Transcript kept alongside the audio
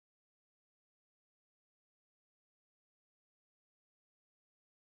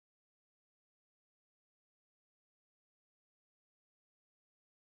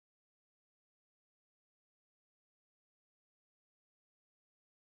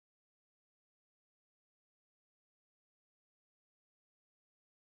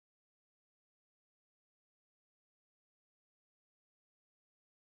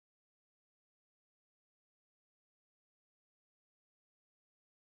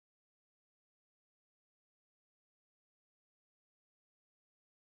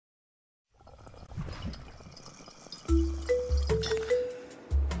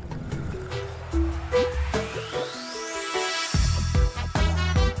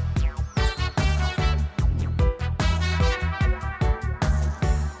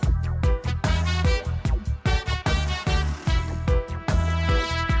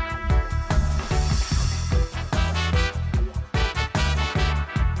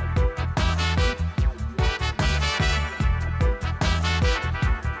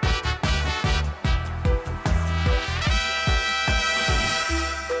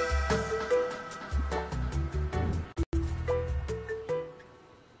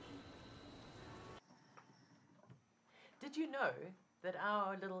Did you know that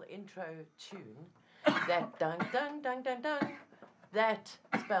our little intro tune, that dung, dung, dung, dung, dung, that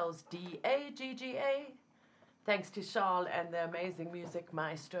spells D-A-G-G-A? Thanks to Charles and the amazing music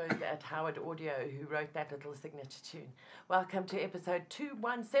maestros at Howard Audio who wrote that little signature tune. Welcome to episode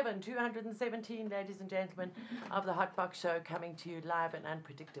 217, ladies and gentlemen, of the Hotbox Show, coming to you live and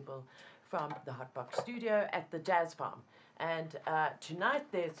unpredictable from the Hotbox studio at the Jazz Farm. And tonight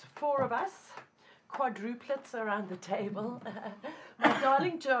there's four of us, quadruplets around the table. My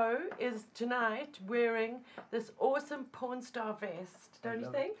darling Joe is tonight wearing this awesome porn star vest, don't you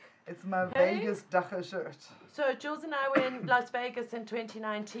think? It's my Vegas Dacha shirt. So Jules and I were in Las Vegas in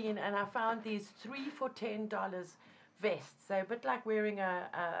 2019, and I found these 3 for $10 vests. So a bit like wearing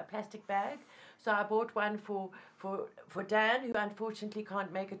a plastic bag. So I bought one for Dan, who unfortunately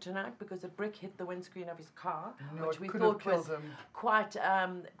can't make it tonight because a brick hit the windscreen of his car, which we thought was quite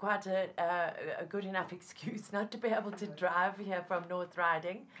a good enough excuse not to be able to drive here from North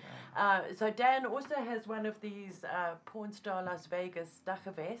Riding. So Dan also has one of these porn star Las Vegas Dacha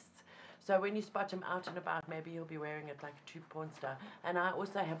vests. So when you spot him out and about, maybe he'll be wearing it like a true porn star. And I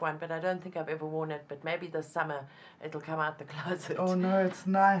also have one, but I don't think I've ever worn it. But maybe this summer it'll come out the closet. Oh no, it's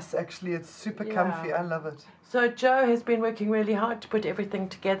nice actually. It's super comfy. I love it. So Joe has been working really hard to put everything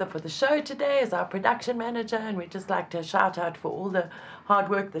together for the show today as our production manager, and we'd just like to shout out for all the hard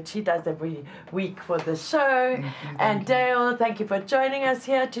work that she does every week for the show. And Dale, thank you for joining us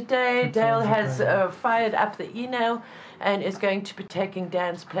here today. Dale has fired up the email and is going to be taking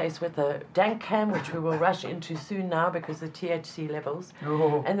Dan's place with a dank cam, which we will rush into soon now because of the THC levels.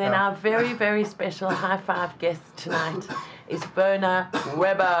 And then our very, very special high five guest tonight is Werner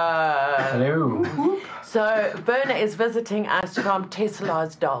Weber. Hello. So Werner is visiting us from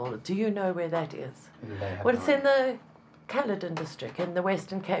Teslaasdal. Do you know where that is? Well, it's in the Caledon district in the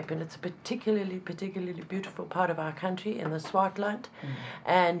Western Cape, and it's a particularly beautiful part of our country in the Swartland.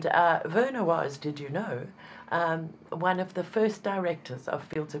 And Werner was, did you know, one of the first directors of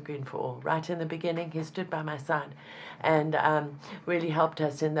Fields of Green for All. Right in the beginning, he stood by my side and really helped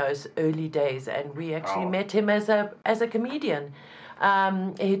us in those early days. And we actually met him as a comedian.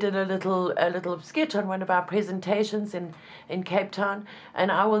 He did a little sketch on one of our presentations in Cape Town,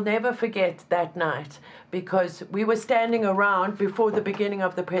 and I will never forget that night because we were standing around before the beginning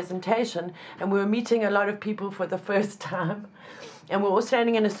of the presentation, and we were meeting a lot of people for the first time, and we were all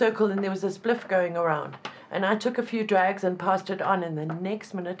standing in a circle, and there was a spliff going around. And I took a few drags and passed it on, and the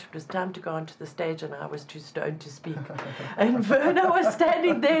next minute it was time to go onto the stage, and I was too stoned to speak. And Werner was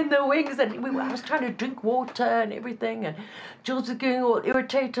standing there in the wings, and I was trying to drink water and everything, and Jules was getting all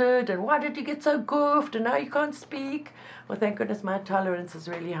irritated, and why did you get so goofed, and now you can't speak? Well, thank goodness my tolerance is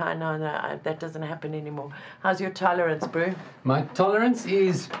really high now, and that doesn't happen anymore. How's your tolerance, Brew? My tolerance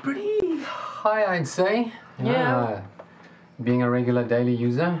is pretty high, I'd say. Yeah. Being a regular daily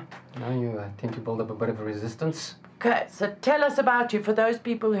user, you tend to build up a bit of a resistance. Okay, so tell us about you. For those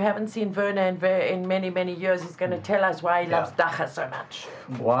people who haven't seen Werner in many, many years, he's going to tell us why he loves Dacha so much.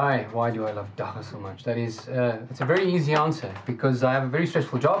 Why do I love Dacha so much? That is, it's a very easy answer, because I have a very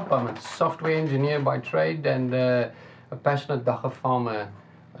stressful job. I'm a software engineer by trade and a passionate Dacha farmer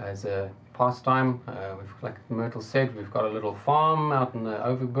as a pastime. Like Myrtle said, we've got a little farm out in the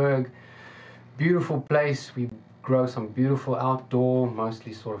Overberg. Beautiful place. We grow some beautiful outdoor,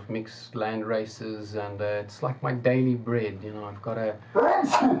 mostly sort of mixed land races, and it's like my daily bread. I've got a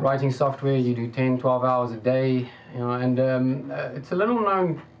writing software. You do 10-12 hours a day, and it's a little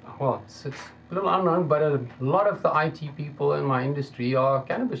known, well, it's a little unknown, but a lot of the IT people in my industry are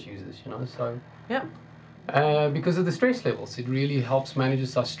cannabis users, so yeah. Because of the stress levels, it really helps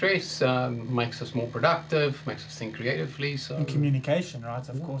manage our stress, makes us more productive, makes us think creatively. So and communication, right?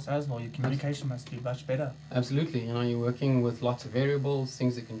 Of course, as well, your communication must be much better. Absolutely, you're working with lots of variables,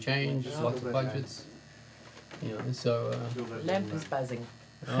 things that can change, lots of budgets. So lamp is buzzing.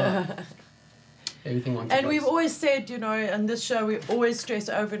 Everything wants. And we've always said, on this show, we always stress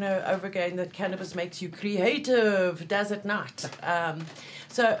over and over again that cannabis makes you creative, does it not?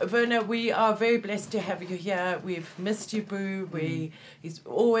 So, Werner, we are very blessed to have you here. We've missed you, Boo. He's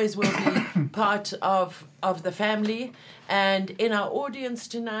always will be part of the family. And in our audience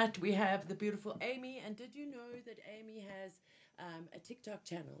tonight, we have the beautiful Amy. And did you know that Amy has a TikTok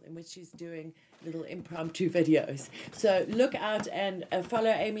channel in which she's doing little impromptu videos? So look out and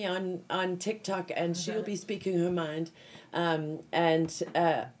follow Amy on TikTok, and she'll be speaking her mind I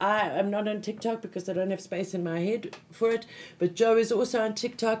am not on TikTok because I don't have space in my head for it. But Joe is also on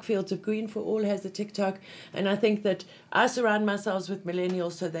TikTok. Fields of Green for All has a TikTok. And I think that I surround myself with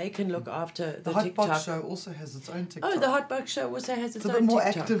millennials so they can look after the Hot TikTok. Box Show also has its own TikTok. Oh, the Hot Box Show also has its own TikTok. It's a bit more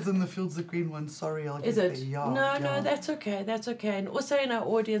active than the Fields of Green one. Sorry, I'll Is get it? there. Yeah, No, that's okay. That's okay. And also in our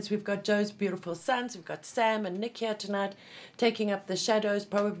audience, we've got Joe's beautiful sons. We've got Sam and Nick here tonight, taking up the shadows,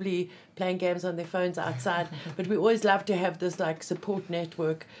 probably playing games on their phones outside. But we always love to have this like support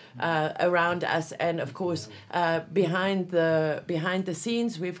network around us. And of course, behind the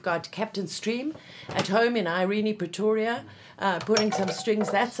scenes, we've got Captain Stream at home in Irene, Pretoria, putting some strings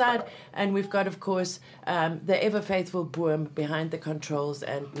that side. And we've got, of course, the ever faithful Boom behind the controls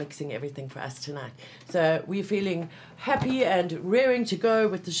and mixing everything for us tonight. So we're feeling happy and raring to go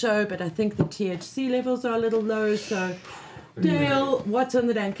with the show, but I think the THC levels are a little low. So Dale, what's on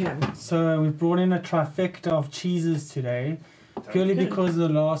the Dan cam? So we've brought in a trifecta of cheeses today, purely because the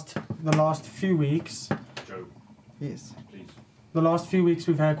last few weeks. Joe. Yes. Please. The last few weeks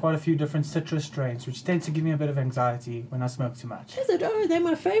we've had quite a few different citrus strains, which tend to give me a bit of anxiety when I smoke too much. Is it? Oh, they're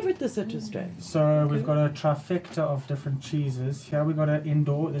my favourite, the citrus strains. So we've got a trifecta of different cheeses. Here we got an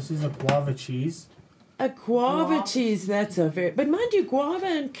indoor. This is a guava cheese. A guava cheese, that's a very... But mind you, guava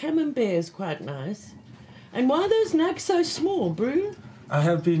and camembert is quite nice. And why are those nugs so small, Brew? I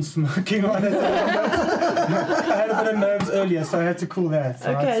have been smoking on it. I had a bit of nerves earlier, so I had to cool that.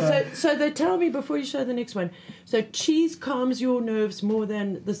 Okay, so they tell me before you show the next one. So cheese calms your nerves more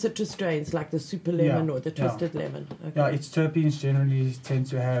than the citrus strains, like the super lemon or the twisted lemon. Okay. Yeah, its terpenes generally tend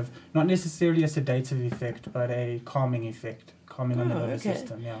to have not necessarily a sedative effect, but a calming effect. Calming on the nervous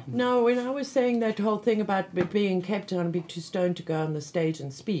system, yeah. No, when I was saying that whole thing about being in Cape Town and being too stoned to go on the stage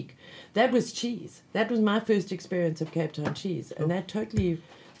and speak, that was cheese. That was my first experience of Cape Town cheese, and that totally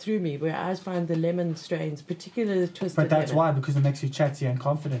threw me, where I find the lemon strains, particularly the twisted lemon. But that's why, because it makes you chatty and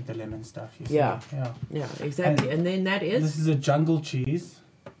confident, the lemon stuff, you see. Yeah, exactly. And then that is... This is a jungle cheese.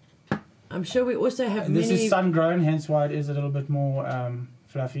 I'm sure we also have This is sun-grown, hence why it is a little bit more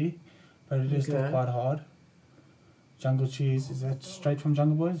fluffy, but it is still quite hard. Jungle cheese, is that straight from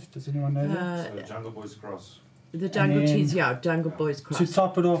Jungle Boys? Does anyone know that? So Jungle Boys Cross. The Jungle cheese, Jungle Boys Cross. To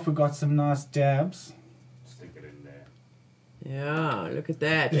top it off, we've got some nice dabs. Stick it in there. Yeah, look at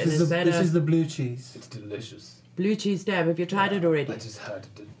that. This is the blue cheese. It's delicious. Blue cheese dab. Have you tried it already? I just had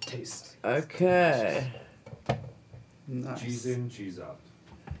the taste. Okay. Nice. Cheese in, cheese out.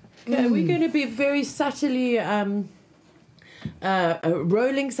 Okay, we're going to be very subtly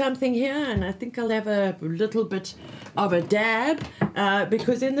rolling something here, and I think I'll have a little bit of a dab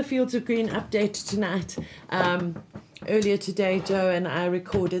because in the Fields of Green update tonight, earlier today, Joe and I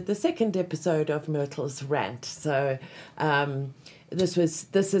recorded the second episode of Myrtle's Rant. So this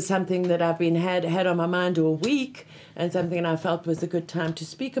is something that I've been had on my mind all week, and something I felt was a good time to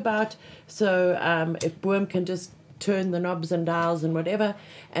speak about. So if Boom can just turn the knobs and dials and whatever,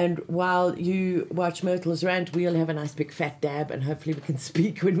 and while you watch Myrtle's Rant, we'll have a nice big fat dab, and hopefully we can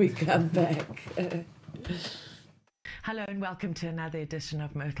speak when we come back. Hello and welcome to another edition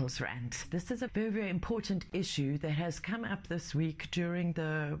of Myrtle's Rant. This is a very, very important issue that has come up this week during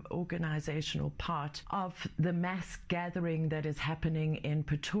the organisational part of the mass gathering that is happening in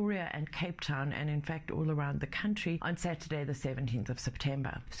Pretoria and Cape Town, and in fact all around the country, on Saturday the 17th of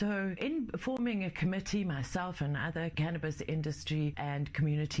September. So in forming a committee, myself and other cannabis industry and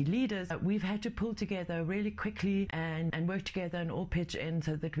community leaders, we've had to pull together really quickly and work together and all pitch in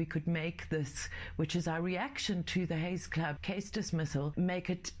so that we could make this, which is our reaction to the Haze Club case dismissal, make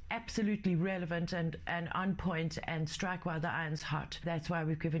it absolutely relevant and on point and strike while the iron's hot. That's why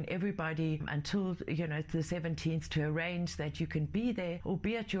we've given everybody until the 17th to arrange that you can be there or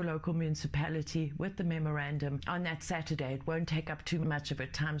be at your local municipality with the memorandum on that Saturday. It won't take up too much of a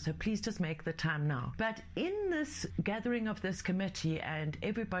time, so please just make the time now. But in this gathering of this committee, and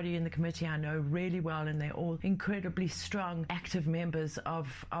everybody in the committee I know really well, and they're all incredibly strong, active members of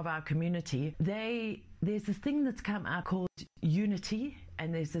our community, there's this thing that's come up called unity,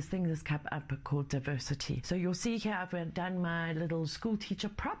 and there's this thing that's come up called diversity. So you'll see here I've done my little school teacher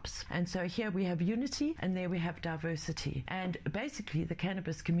props, and so here we have unity and there we have diversity. And basically the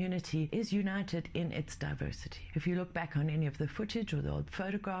cannabis community is united in its diversity. If you look back on any of the footage or the old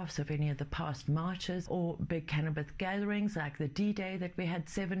photographs of any of the past marches or big cannabis gatherings like the D-Day that we had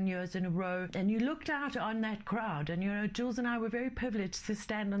 7 years in a row, and you looked out on that crowd, and Jules and I were very privileged to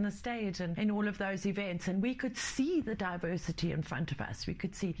stand on the stage and in all of those events, and we could see the diversity in front of us. We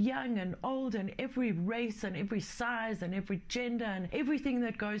could see young and old and every race and every size and every gender and everything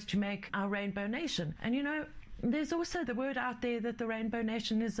that goes to make our Rainbow Nation. And there's also the word out there that the Rainbow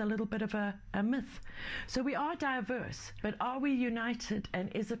Nation is a little bit of a myth. So we are diverse, but are we united,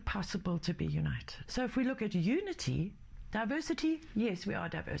 and is it possible to be united? So if we look at unity, diversity, yes, we are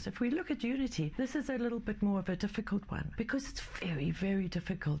diverse. If we look at unity, this is a little bit more of a difficult one, because it's very, very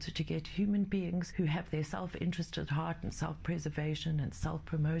difficult to get human beings who have their self-interest at heart and self-preservation and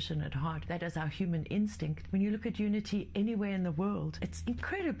self-promotion at heart. That is our human instinct. When you look at unity anywhere in the world, it's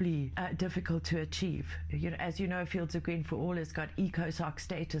incredibly difficult to achieve. As you know, Fields of Green for All has got ECOSOC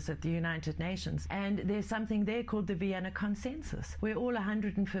status at the United Nations, and there's something there called the Vienna Consensus, where all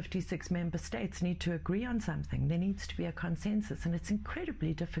 156 member states need to agree on something. There needs to be a consensus, and it's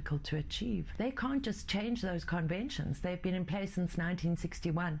incredibly difficult to achieve. They can't just change those conventions. They've been in place since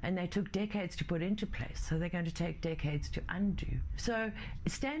 1961, and they took decades to put into place, so they're going to take decades to undo. So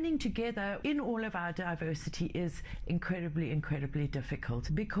standing together in all of our diversity is incredibly, incredibly difficult,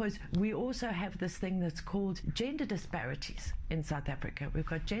 because we also have this thing that's called gender disparities in South Africa. We've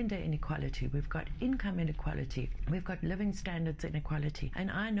got gender inequality, we've got income inequality, we've got living standards inequality, and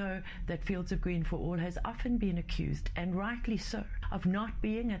I know that Fields of Green for All has often been accused, and rightly so, of not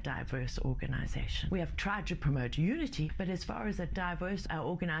being a diverse organization. We have tried to promote unity, but as far as a diverse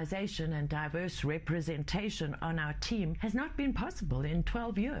organization and diverse representation on our team has not been possible in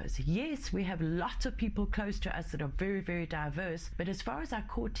 12 years. Yes, we have lots of people close to us that are very, very diverse, but as far as our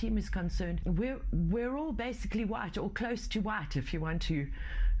core team is concerned, we're all basically white, or close to white, if you want to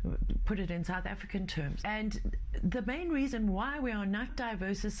put it in South African terms. And the main reason why we are not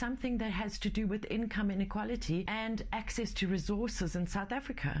diverse is something that has to do with income inequality and access to resources in South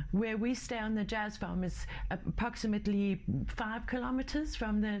Africa. Where we stay on the Jazz Farm is approximately 5 kilometers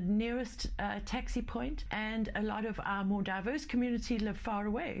from the nearest taxi point, and a lot of our more diverse community live far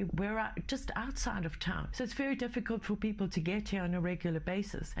away. We're just outside of town, so it's very difficult for people to get here on a regular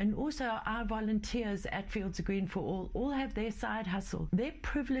basis. And also our volunteers at Fields of Green for All have their side hustle. Their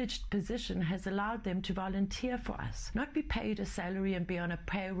privileged position has allowed them to volunteer for us, not be paid a salary and be on a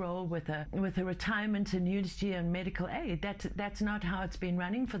payroll with a retirement and unity and medical aid. That's not how it's been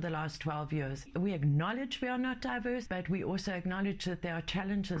running for the last 12 years. We acknowledge we are not diverse, but we also acknowledge that there are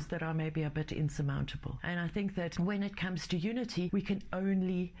challenges that are maybe a bit insurmountable. And I think that when it comes to unity, we can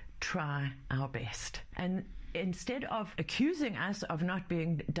only try our best. And instead of accusing us of not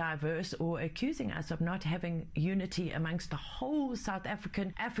being diverse, or accusing us of not having unity amongst the whole South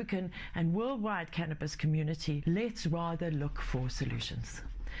African, and worldwide cannabis community, let's rather look for solutions.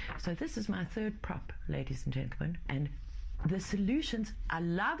 So this is my third prop, ladies and gentlemen, and the solutions, I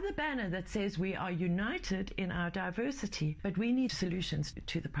love the banner that says we are united in our diversity, but we need solutions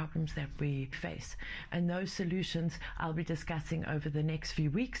to the problems that we face. And those solutions I'll be discussing over the next few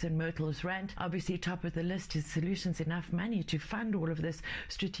weeks in Myrtle's Rant. Obviously, top of the list is solutions, enough money to fund all of this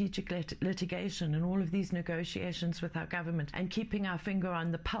strategic litigation and all of these negotiations with our government, and keeping our finger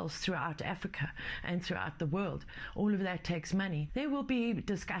on the pulse throughout Africa and throughout the world. All of that takes money. There will be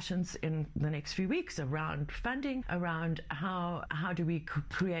discussions in the next few weeks around funding, around how do we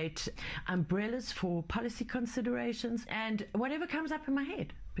create umbrellas for policy considerations, and whatever comes up in my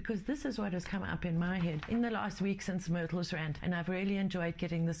head, because this is what has come up in my head in the last week since Myrtle's Rant, and I've really enjoyed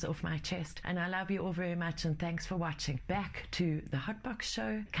getting this off my chest. And I love you all very much, and thanks for watching. Back to the Hotbox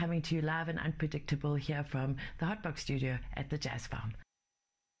Show, coming to you live and unpredictable here from the Hotbox studio at the Jazz Farm.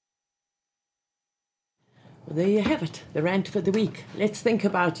 Well, there you have it, the rant for the week. Let's think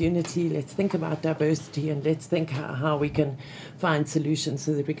about unity, let's think about diversity, and let's think how we can find solutions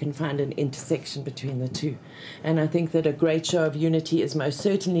so that we can find an intersection between the two. And I think that a great show of unity is most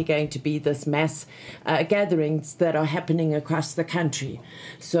certainly going to be this mass gatherings that are happening across the country.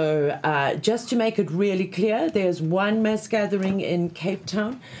 So just to make it really clear, there's one mass gathering in Cape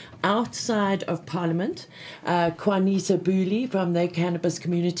Town outside of Parliament. Juanita Booley from the Cannabis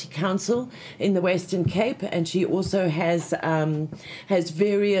Community Council in the Western Cape, and she also has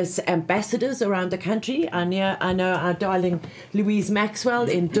various ambassadors around the country. I know our darling Louise Maxwell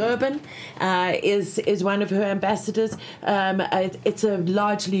in Durban is one of her ambassadors. It's a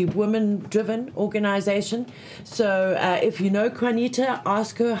largely women-driven organization. So if you know Juanita,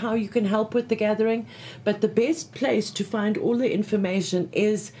 ask her how you can help with the gathering. But the best place to find all the information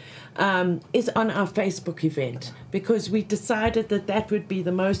is on our Facebook event, because we decided that would be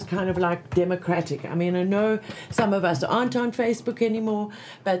the most kind of like democratic. I mean, I know some of us aren't on Facebook anymore,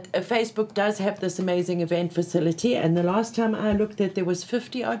 but Facebook does have this amazing event facility, and the last time I looked at, there was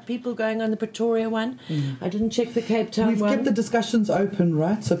 50-odd people going on the Pretoria one. I didn't check the Cape Town one. We've kept the discussions open,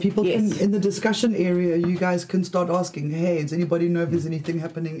 right? So people can, in the discussion area, you guys can start asking, hey, does anybody know if there's anything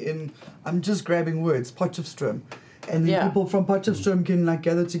happening in, I'm just grabbing words, Potchefstroom? and then Yeah. people from Potchefstroom can like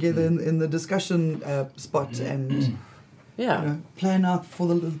gather together in the discussion spot and Yeah. you know, plan out for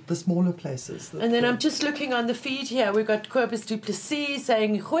the smaller places. And then I'm just looking on the feed here. We've got Cobus du Plessis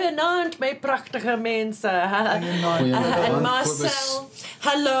saying, Goeienaand, my prachtige mense. And Marcel,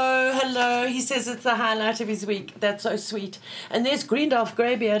 hello. He says it's the highlight of his week. That's so sweet. And there's Greendolf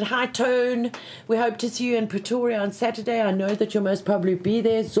Greybeard. Hi, Tone. We hope to see you in Pretoria on Saturday. I know that you'll most probably be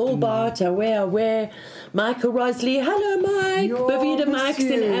there. Zolbart, aware. Michael Rosley. Hello, Mike. Yo, Bavida miss Mike's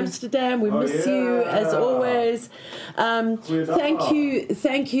you. in Amsterdam. We miss you, as always. Thank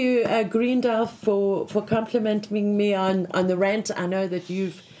you, Greendalf, for complimenting me on the rant. I know that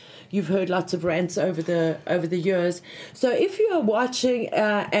you've heard lots of rants over the years. So if you are watching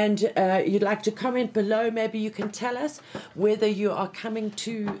and you'd like to comment below, maybe you can tell us whether you are coming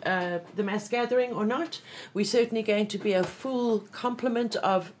to the mass gathering or not. We're certainly going to be a full complement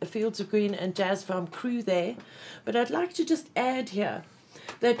of Fields of Green and Jazz Farm crew there. But I'd like to just add here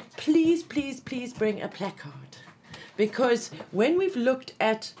that please bring a placard. Because when we've looked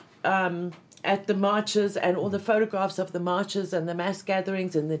at the marches and all the photographs of the marches and the mass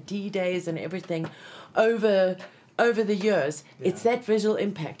gatherings and the D-days and everything over the years, it's that visual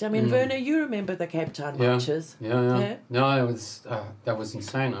impact. I mean, Werner, you remember the Cape Town marches? Yeah. No, it was that was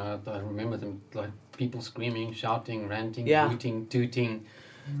insane. I remember them, like people screaming, shouting, ranting, hooting, tooting,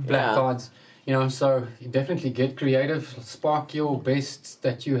 placards. You know, so you definitely get creative, spark your best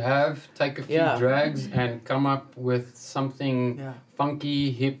that you have, take a few drags and come up with something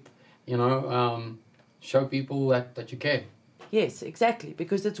funky, hip, you know, show people that you care. Yes, exactly,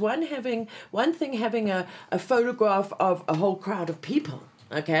 because it's one thing having a photograph of a whole crowd of people.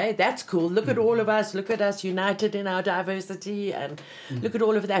 Okay, that's cool. Look at all of us. Look at us united in our diversity and look at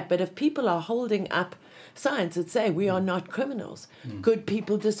all of that. But if people are holding up signs that say we are not criminals, good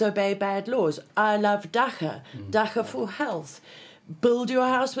people disobey bad laws, I love Dacha, Dacha for health, build your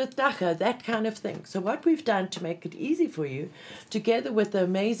house with Dacha, that kind of thing. So what we've done to make it easy for you, together with the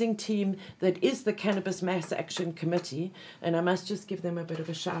amazing team that is the Cannabis Mass Action Committee, and I must just give them a bit of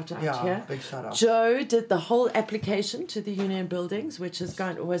a shout out here. Big shout out. Joe did the whole application to the union buildings, which has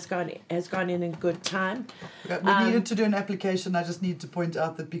gone in good time. We needed to do an application. I just need to point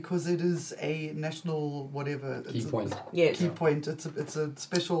out that because it is a national whatever Key point. Yes. It's a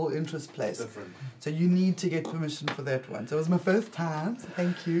special interest place. Different. So you need to get permission for that one. So it was my first time. So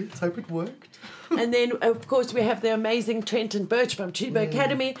thank you. Let's hope it worked. And then, of course, we have the amazing Trenton Birch from Chiba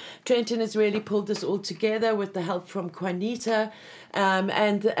Academy. Trenton has really pulled this all together with the help from Juanita.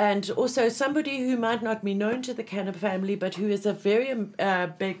 And also somebody who might not be known to the Canna family, but who is a very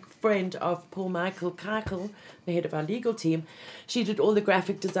big friend of Paul Michael Keichel, the head of our legal team. She did all the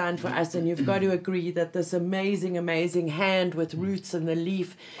graphic design for us, and you've got to agree that this amazing hand with roots and the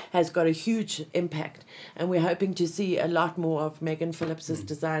leaf has got a huge impact. And we're hoping to see a lot more of Megan Phillips's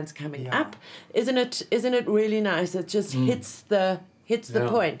designs coming up. Isn't it really nice? It just hits the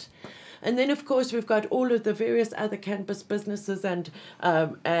point. And then, of course, we've got all of the various other cannabis businesses and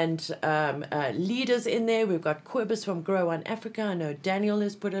leaders in there. We've got Cobus from Grow One Africa. I know Daniel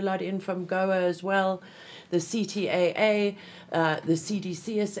has put a lot in from Goa as well. The CTAA, the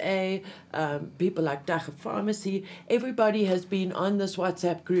CDCSA, people like Dacha Pharmacy. Everybody has been on this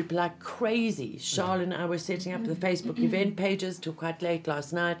WhatsApp group like crazy. Charles and I were setting up the Facebook event pages till quite late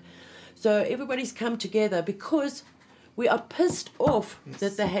last night. So everybody's come together because we are pissed off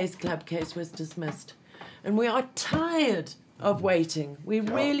that the Hayes Club case was dismissed. And we are tired of waiting. We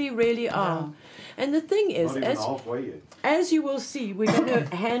really are. And the thing is, Not even halfway yet. as you will see, we're going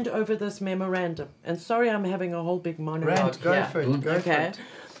to hand over this memorandum. And sorry I'm having a whole big monologue Rand, go here. for it. Go for it.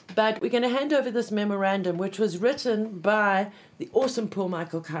 But we're going to hand over this memorandum, which was written by the awesome Paul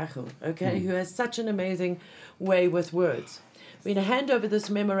Michael Keichel, who has such an amazing way with words. We're going to hand over this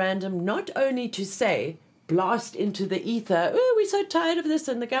memorandum not only to say, blast into the ether, oh, we're so tired of this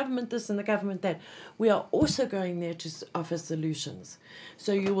and the government this and the government that. We are also going there to offer solutions.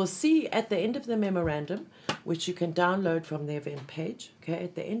 So you will see at the end of the memorandum, which you can download from the event page,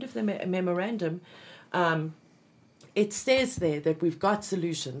 at the end of the memorandum, it says there that we've got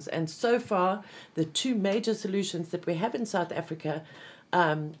solutions. And so far, the two major solutions that we have in South Africa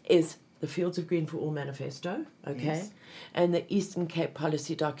is the Fields of Green for All Manifesto, and the Eastern Cape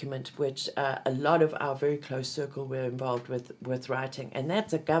Policy Document, which a lot of our very close circle were involved with writing. And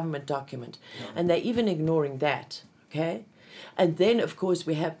that's a government document. And they're even ignoring that, And then, of course,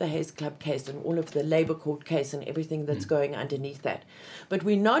 we have the Hayes Club case and all of the Labour Court case and everything that's going underneath that. But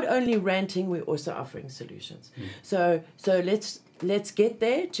we're not only ranting, we're also offering solutions. So let's get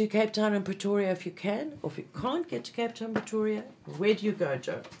there to Cape Town and Pretoria if you can. Or if you can't get to Cape Town and Pretoria, where do you go,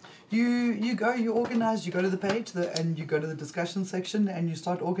 Joe? you organise, you go to the page and you go to the discussion section and you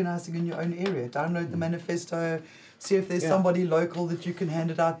start organising in your own area. Download the manifesto, see if there's somebody local that you can hand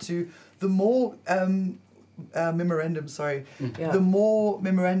it out to. The more memorandums, the more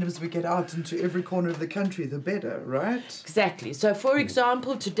memorandums we get out into every corner of the country, the better, right? Exactly. So, for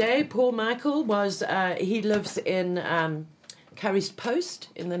example, today, Paul Michael he lives in Curry's Post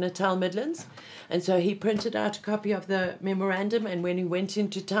in the Natal Midlands. And so he printed out a copy of the memorandum, and when he went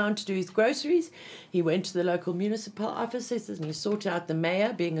into town to do his groceries, he went to the local municipal offices and he sought out the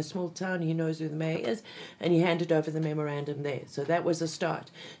mayor. Being a small town, he knows who the mayor is, and he handed over the memorandum there. So that was a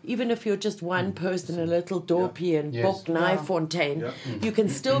start. Even if you're just one person, a little Dorpy and Bok Nijfontein, you can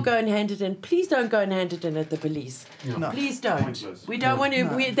still go and hand it in. Please don't go and hand it in at the police. No. Please don't. Pointless. We don't want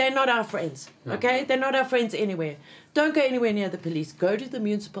to. They're not our friends. Okay, they're not our friends anywhere. Don't go anywhere near the police. Go to the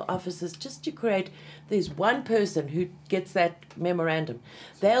municipal offices just to create. There's one person who gets that memorandum.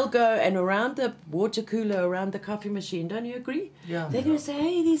 They'll go and around the water cooler, around the coffee machine. Don't you agree? Yeah. They're going to say,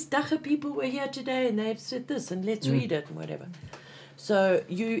 hey, these Dacha people were here today and they've said this and let's read it and whatever. So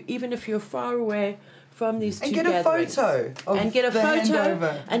you, even if you're far away from these two gatherings, and get a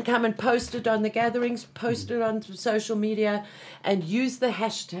photo and come and post it on the gatherings, post it on social media, and use the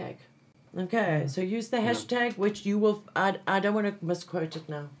hashtag. Okay, so use the hashtag, which you will. I don't want to misquote it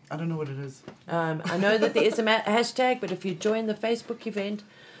now. I don't know what it is. I know that there is a hashtag, but if you join the Facebook event,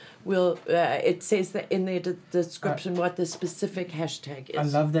 it says that in the description what the specific hashtag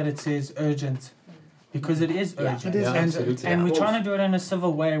is. I love that it says urgent, because it is urgent. It is urgent. Absolutely. And we're trying to do it in a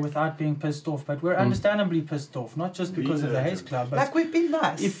civil way without being pissed off, but we're understandably pissed off, not just because of the Haze Club. But Like we've been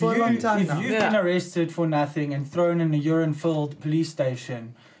nice if for a long time now. you've been arrested for nothing and thrown in a urine-filled police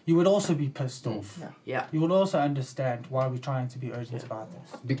station, you would also be pissed off. Yeah. You would also understand why we're trying to be urgent about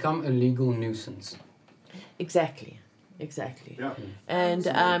this. Become a legal nuisance. Exactly. Yeah. And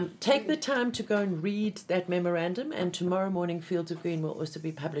take the time to go and read that memorandum. And tomorrow morning, Fields of Green will also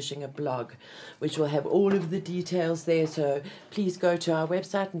be publishing a blog, which will have all of the details there. So please go to our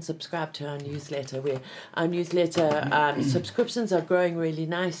website and subscribe to our newsletter. Where our newsletter subscriptions are growing really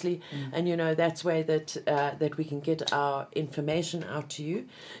nicely, and that's way that we can get our information out to you.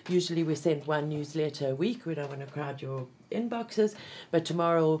 Usually, we send one newsletter a week. We don't want to crowd your inboxes, but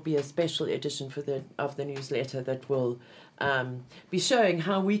tomorrow will be a special edition of the newsletter that will be showing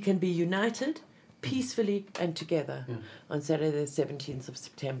how we can be united peacefully and together on Saturday the 17th of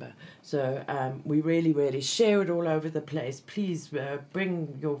September. So we really, really share it all over the place. Please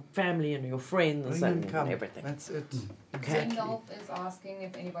bring your family and your friends and everything. That's it. Okay. Zendolf is asking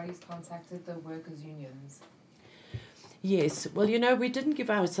if anybody's contacted the workers' unions. Yes, well, we didn't give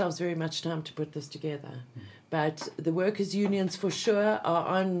ourselves very much time to put this together, but the workers' unions for sure are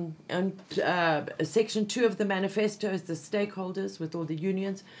on Section 2 of the manifesto as the stakeholders with all the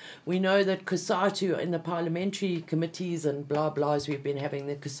unions. We know that COSATU in the parliamentary committees and blah blahs we've been having,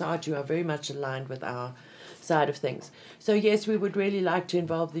 the COSATU are very much aligned with our side of things. So yes, we would really like to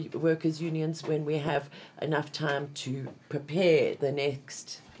involve the workers' unions when we have enough time to prepare the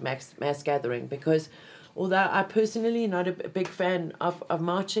next mass gathering, because although I personally not a big fan of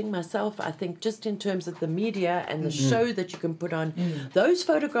marching myself, I think just in terms of the media and the show that you can put on, those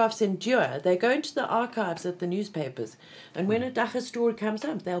photographs endure. They go into the archives at the newspapers, and when a Dacha story comes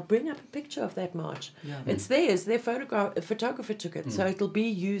up, they'll bring up a picture of that march. It's theirs. Their photographer took it, so it'll be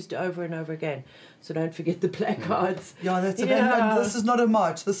used over and over again. So don't forget the placards. Yeah, that's it. And this is not a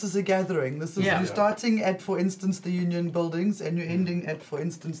march. This is a gathering. This is you're starting at, for instance, the union buildings, and you're ending at, for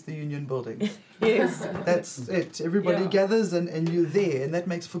instance, the union buildings. Yes. That's it. Everybody gathers and you're there, and that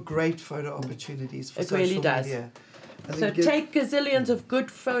makes for great photo opportunities for social really does. media. So take gazillions of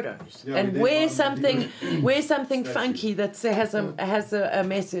good photos and wear something funky that has a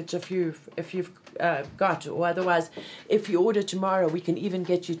message if you've got, or otherwise if you order tomorrow we can even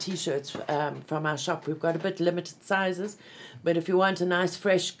get you t-shirts from our shop. We've got a bit limited sizes, but if you want a nice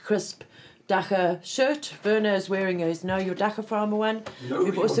fresh crisp Dacha shirt, Werner is wearing his Know Your Dacha Farmer one.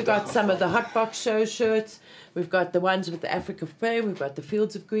 We've also got some of the Hot Box Show shirts. We've got the ones with the Africa Flame. We've got the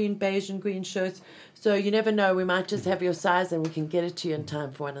Fields of Green, beige and green shirts. So you never know, we might just have your size and we can get it to you in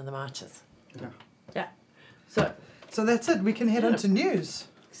time for one of the marches. Yeah. So that's it. We can head on to news.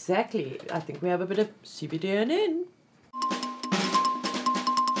 Exactly. I think we have a bit of CBDNN.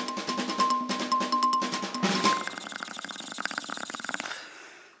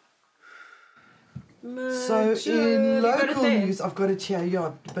 So in local news, I've got a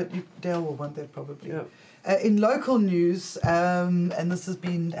chair, but Dale will want that probably. Yeah. In local news, and this has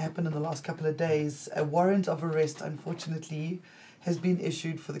happened in the last couple of days, a warrant of arrest, unfortunately, has been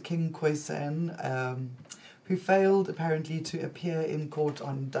issued for the King Khoisan, who failed apparently to appear in court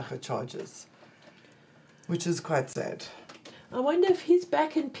on dagga charges, which is quite sad. I wonder if he's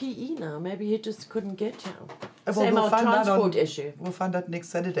back in PE now. Maybe he just couldn't get here. Well, Same we'll old find out transport on- issue. We'll find out next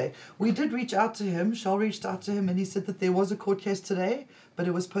Saturday. We did reach out to him. Shal reached out to him, and he said that there was a court case today, but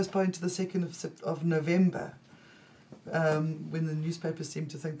it was postponed to the 2nd of November, when the newspapers seem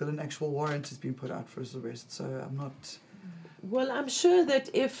to think that an actual warrant has been put out for his arrest. So I'm not... Well, I'm sure that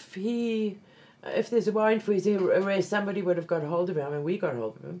if there's a warrant for his arrest, somebody would have got hold of him, and we got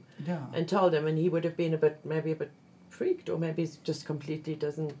hold of him Yeah. and told him, and he would have been maybe a bit freaked, or maybe he's just completely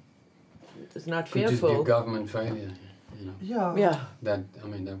is not Could just fearful. be government failure, you know. Yeah. Yeah. That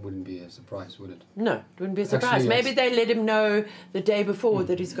wouldn't be a surprise, would it? No, it wouldn't be a surprise. Actually, Maybe yes. they let him know the day before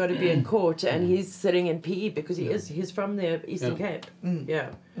that he's got to be in court, and he's sitting in PE because he's from the Eastern Cape. Mm.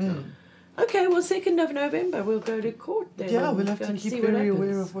 Yeah. Mm. Okay, well, 2nd of November, we'll go to court then. Yeah, and we'll have go to and keep see what very happens.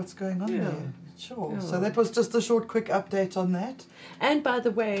 aware of what's going on Yeah. there. Sure. Yeah. So that was just a short, quick update on that. And by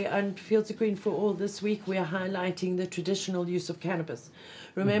the way, on Fields of Green for All this week, we are highlighting the traditional use of cannabis.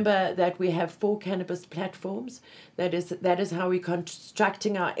 Remember that we have 4 cannabis platforms. That is how we're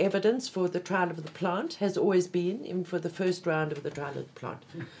constructing our evidence for the trial of the plant, has always been, even for the first round of the trial of the plant.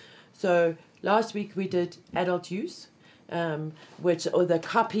 So last week we did adult use, the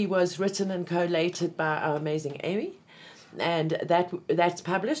copy was written and collated by our amazing Amy. And that's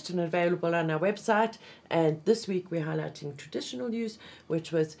published and available on our website. And this week we're highlighting traditional use,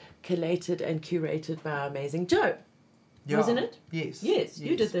 which was collated and curated by our amazing Joe. Yeah. Wasn't it? Yes. Yes,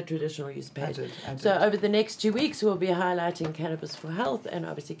 you did the traditional use I page. did. So over the next 2 weeks, we'll be highlighting cannabis for health and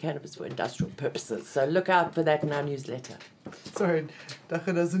obviously cannabis for industrial purposes. So look out for that in our newsletter. Sorry,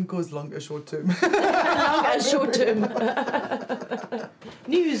 dagga doesn't cause long, short term. Short term.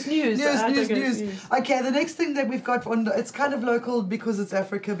 News. News. Okay, the next thing that we've got it's kind of local because it's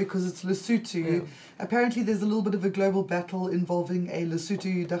Africa, because it's Lesotho. Yeah. Apparently there's a little bit of a global battle involving a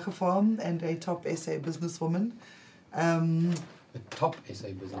Lesotho dagga farm and a top SA businesswoman. The top SA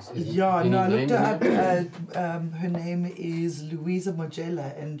business. Is it? Yeah, Any no, I looked name? her up. Her name is Louisa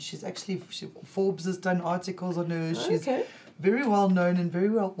Mogela, and she's actually, Forbes has done articles on her. She's Okay. very well known and very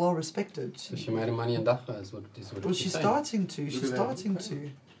well respected. So she made her money in dagga, is what Well, she's she's saying. starting to. Look She's at that. starting to.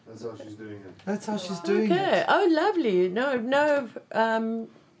 That's how she's doing it. That's how she's doing Okay. it. Oh, lovely.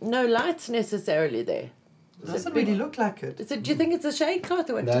 No lights necessarily there. It doesn't really look like it. Do you think it's a shade cloth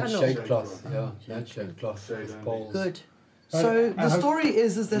or a That tunnel? shade cloth, yeah, that shade cloth Shade with only. poles. Good. So I the hope- story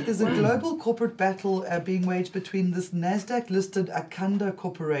is that there's a global corporate battle being waged between this Nasdaq-listed Akanda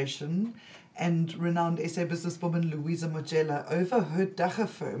Corporation and renowned SA businesswoman Louisa Mogela over her dagga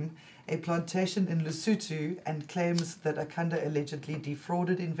firm, a plantation in Lesotho, and claims that Akanda allegedly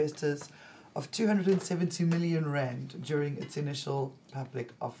defrauded investors of 270 million rand during its initial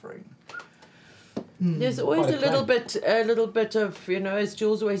public offering. There's always Quite a a little bit of, as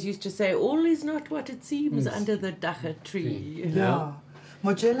Jules always used to say, all is not what it seems under the dagga tree. Yeah.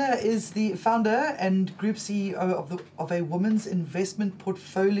 Mogela is the founder and group CEO of a women's investment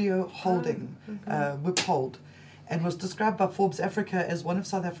portfolio holding, Wiphold, and was described by Forbes Africa as one of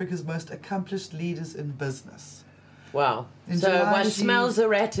South Africa's most accomplished leaders in business. Wow. In So July, one she- smells a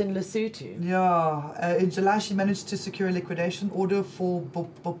rat in Lesotho. Yeah, in July she managed to secure a liquidation order for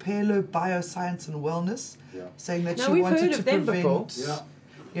Bopelo Bioscience and Wellness, Yeah. saying that Now, she we've wanted heard to of them before. prevent.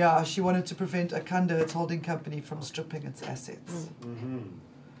 Yeah, she wanted to prevent Akanda, its holding company, from stripping its assets. Mm-hmm.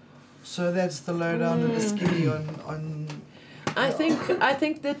 So that's the lowdown and the skinny on. I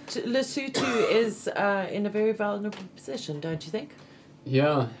think that Lesotho is in a very vulnerable position, don't you think?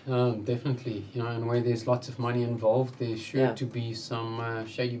 Yeah, definitely. And where there's lots of money involved, there's sure Yeah. to be some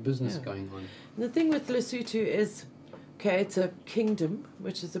shady business Yeah. going on. The thing with Lesotho is, okay, it's a kingdom,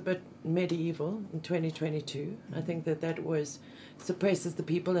 which is a bit medieval in 2022. I think that always suppresses the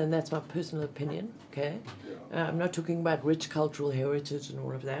people, and that's my personal opinion, okay? I'm not talking about rich cultural heritage and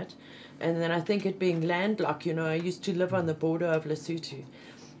all of that. And then I think it being landlocked, I used to live on the border of Lesotho.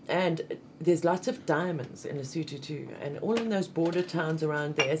 And there's lots of diamonds in Lesotho too. And all in those border towns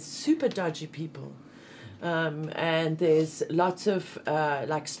around there, super dodgy people. And there's lots of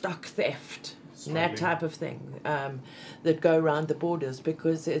like stock theft and that type of thing that go around the borders,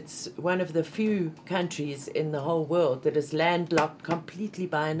 because it's one of the few countries in the whole world that is landlocked completely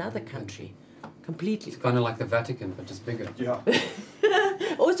by another country. Completely. It's kind of like the Vatican, but just bigger. Yeah.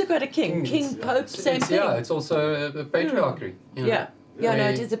 Also got a king. King, Pope, same thing. Yeah, it's also a patriarchy. Yeah. Yeah, no,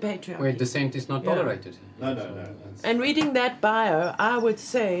 Where- it is a patriarchy. Where dissent is not Yeah. tolerated. No. it's- And reading that bio, I would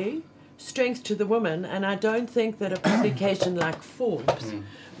say strength to the woman, and I don't think that a publication like Forbes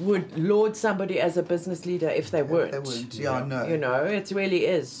would laud somebody as a business leader if they weren't. Yeah, no. It really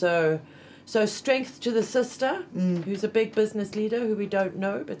is. So, So strength to the sister, who's a big business leader, who we don't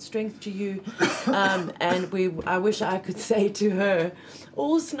know, but strength to you. And I wish I could say to her,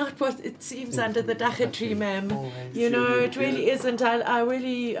 all's not what it seems under the dacha tree, ma'am. You know, it really isn't. I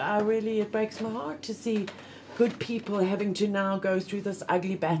really, it breaks my heart to see good people having to now go through this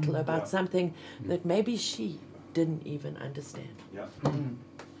ugly battle about something that maybe she didn't even understand. Yeah.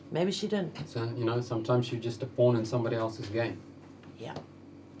 Maybe she didn't. So, you know, sometimes you're just a pawn in somebody else's game. Yeah.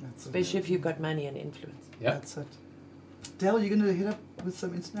 That's Especially if you've got money and influence. Yeah. That's it. Dale, you're going to hit up with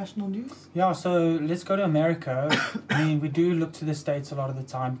some international news? Yeah, so let's go to America. I mean, we do look to the States a lot of the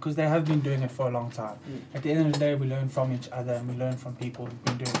time because they have been doing it for a long time. At the end of the day, we learn from each other and we learn from people who've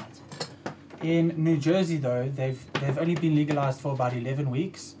been doing it. In New Jersey, though, they've only been legalized for about 11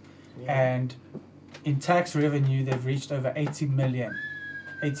 weeks. And in tax revenue, they've reached over 80 million.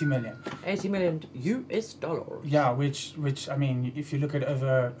 80 million. 80 million US dollars. Yeah, which I mean, if you look at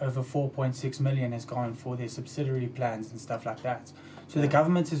over 4.6 million has gone for their subsidiary plans and stuff like that. So the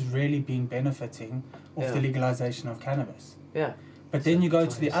government has really been benefiting off the legalization of cannabis. Yeah. But then you go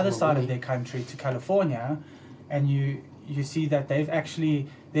to the other side of their country, to California, and you see that they've actually,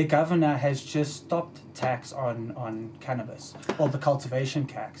 their governor has just stopped tax on cannabis, or the cultivation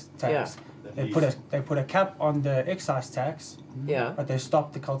tax. Yeah. They put a cap on the excise tax, Yeah. but they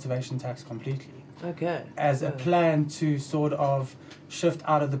stopped the cultivation tax completely Okay. as a plan to sort of shift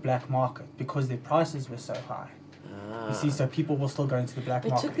out of the black market because their prices were so high. You see, so people were still going to the black It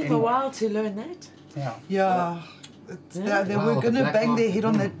market took them anyway. a while to learn that. Yeah. Yeah. They Wow, were the going to black bang their market. head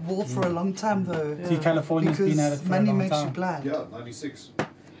on that wall for a long time, though. See, California's been at it Because for a money long makes you time. blind. Yeah, 96.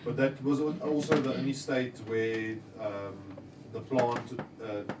 But that was also the only state where the plant,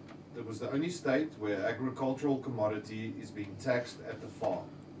 it was the only state where agricultural commodity is being taxed at the farm.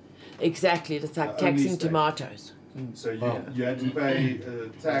 Exactly. It's like The only taxing state. tomatoes. So you, Wow. you had to pay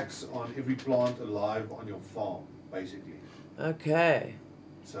tax on every plant alive on your farm, basically. Okay.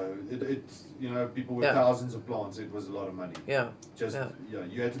 So it's, you know, people with Yeah. thousands of plants, it was a lot of money. Yeah. Just, Yeah.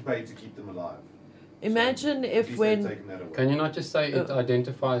 you had to pay to keep them alive. Imagine So at if least when... they've taken that away. Can you not just say it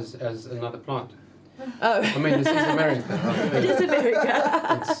identifies as another plant? Oh. I mean, this is America. Right? It is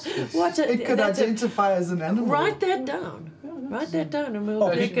America. It's What a, It could that's a- identify as an animal. Write that down. Write that down and we'll Oh,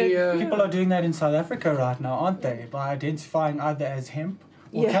 make actually, it. People are doing that in South Africa right now, aren't they? By identifying either as hemp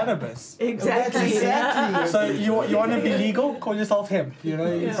or Yeah. cannabis. Exactly. That's exactly. So you want to be legal? Call yourself hemp. You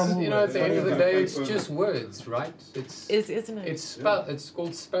know, Yeah. from you know, at the end of the Yeah. day, it's just words, right? Isn't it? It's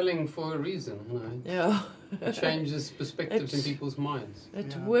called spelling for a reason. You know, Yeah. it changes perspectives in It's- people's minds.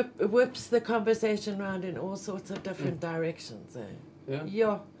 It Yeah. whips the conversation around in all sorts of different directions. Eh? Yeah.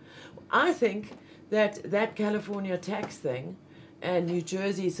 Yeah. I think that California tax thing and New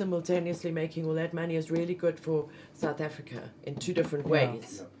Jersey simultaneously making all that money is really good for South Africa in two different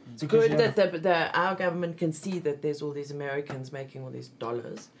ways. It's Because good you have that our government can see that there's all these Americans making all these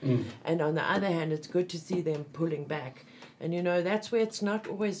dollars. Mm. And on the other hand, it's good to see them pulling back. And, you know, that's where it's not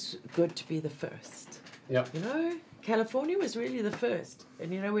always good to be the first. Yeah. You know, California was really the first.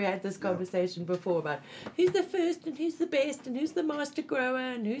 And, you know, we had this conversation before about who's the first and who's the best and who's the master grower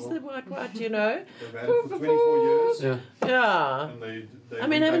and who's the what, you know. They've had it for 24 years. Yeah. Yeah. And they I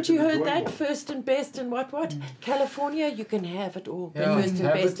mean, went haven't back to you the heard drawing that? board. First and best and what? California, you can have it all. Yeah, The first and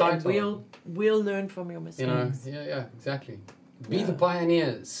have the best, and title. we'll learn from your You know, mistakes. yeah, exactly. Be Yeah. the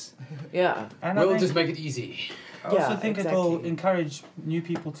pioneers. Yeah. And I We'll think- just make it easy. I also Yeah, think it will exactly. encourage new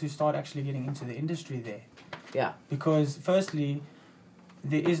people to start actually getting into the industry there. Yeah. Because firstly,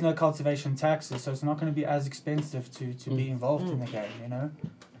 there is no cultivation taxes, so it's not going to be as expensive to be involved in the game, you know.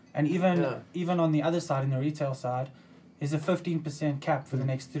 And even on the other side, in the retail side, is a 15% cap for the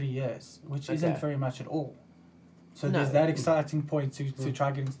next 3 years, which isn't Okay. very much at all. So No. there's that exciting point to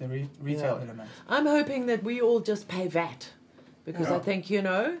try get into the retail Yeah. element. I'm hoping that we all just pay VAT. Because I Yeah. think, you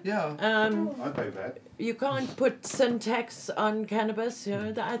know, Yeah. I pay that. you can't put sin tax on cannabis. You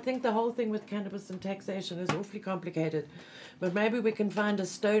know, I think the whole thing with cannabis and taxation is awfully complicated. But maybe we can find a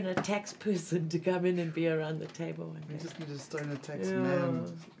stoner tax person to come in and be around the table one We day. just need a stoner tax Yeah, man.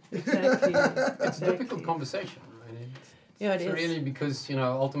 exactly. It's a difficult conversation. I mean, Yeah, it it's is. really because, you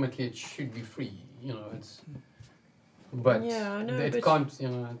know, ultimately it should be free. You know, it's. But Yeah, I know, it but- can't. You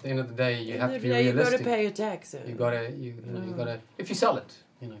know, at the end of the day, you At have the to end be of the day, realistic. You've got to pay your tax. You gotta, you Mm. gotta. If you sell it,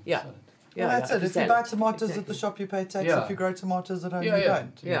 you know. If Yeah. You sell it. Yeah, Well, that's it. If you sell buy it. tomatoes at Exactly. the shop, you pay tax. Yeah. If you grow tomatoes at home, Yeah, you yeah.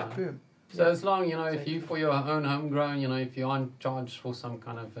 don't. Yeah. Boom. So Yeah. as long, you know, if Exactly. you for your own homegrown, you know, if you aren't charged for some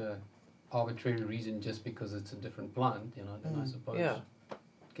kind of arbitrary reason just because it's a different plant, you know, then I suppose Yeah. it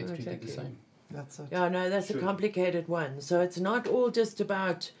gets treated Exactly. the same. That's it. Yeah, no, that's a Sure. complicated one. So it's not all just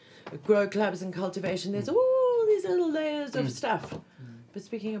about grow clubs and cultivation. There's all these little layers of stuff. But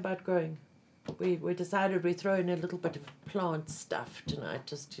speaking about growing, we decided we throw in a little bit of plant stuff tonight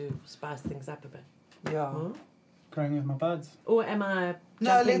just to spice things up a bit. Yeah. Huh? Growing with my buds. Or am I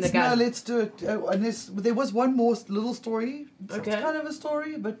No, jumping the gun? let's do it. Unless there was one more little story. Okay. It's kind of a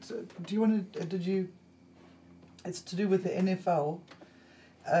story, but do you want to? Did you? It's to do with the NFL.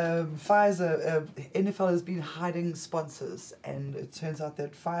 Pfizer, NFL has been hiding sponsors, and it turns out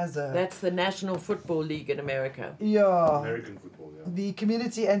that Pfizer. That's the National Football League in America. Yeah. American football, yeah. The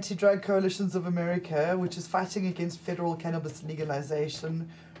Community Anti-Drug Coalitions of America, which is fighting against federal cannabis legalization,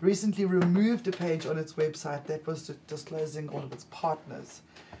 recently removed a page on its website that was disclosing all of its partners.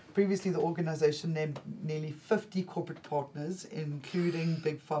 Previously, the organization named nearly 50 corporate partners, including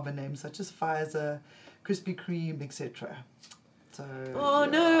big pharma names such as Pfizer, Krispy Kreme, etc. So, Oh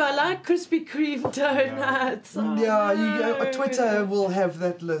no, I like Krispy Kreme donuts. Oh, no. Twitter will have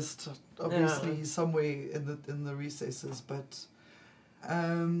that list, obviously, somewhere in the recesses, but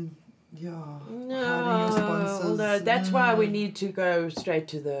hiding your No, sponsors. although that's why we need to go straight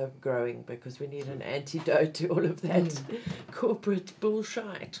to the growing, because we need an antidote to all of that corporate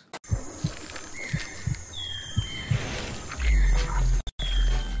bullshit.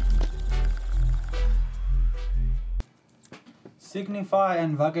 Signify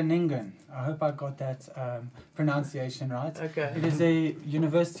and Wageningen. I hope I got that pronunciation right. Okay. It is a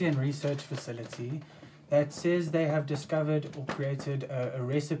university and research facility that says they have discovered or created a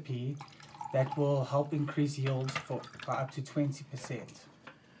recipe that will help increase yields by up to 20%, which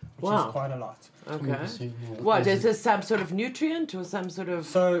Wow. is quite a lot. Okay. What, is this some sort of nutrient or some sort of...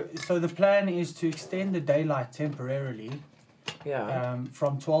 So the plan is to extend the daylight temporarily Yeah.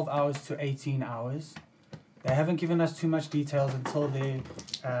 from 12 hours to 18 hours. They haven't given us too much details until the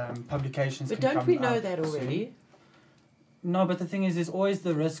publications But can don't come we know out that already? soon. No, but the thing is, there's always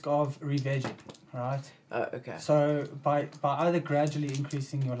the risk of re-vegging, right? Oh, okay. So by either gradually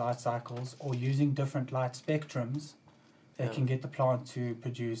increasing your light cycles or using different light spectrums, they can get the plant to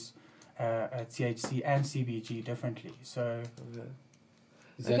produce THC and CBG differently. So Okay.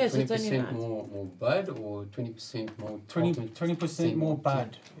 Is that Okay, so it's 20% only more bud or 20% more? 20% more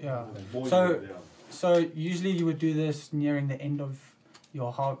bud, yeah. More So- yield, yeah. So usually you would do this nearing the end of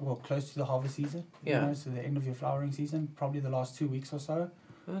your close to the harvest season. Yeah. You know, so the end of your flowering season, probably the last 2 weeks or so.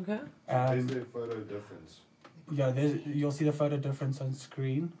 Okay. There's the photo difference. Yeah, you'll see the photo difference on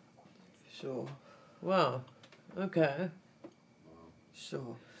screen. Sure, Wow. Okay.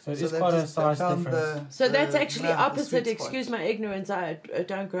 sure. So it So is they've quite a just size found difference. So that's the- actually the opposite. sweet spot. Excuse my ignorance. I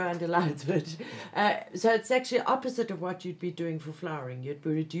don't grow under lights, but so it's actually opposite of what you'd be doing for flowering. You'd be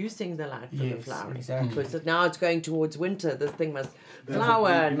reducing the light for the Yes, flowering. exactly. Because now it's going towards winter. This thing must That's flower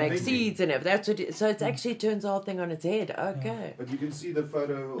what and we've been make thinking. seeds and everything. That's what. So it's actually turns the whole thing on its head. Okay. But you can see the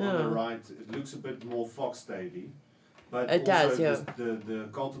photo on Yeah. the right. It looks a bit more foxtaily. But It also does, yeah. the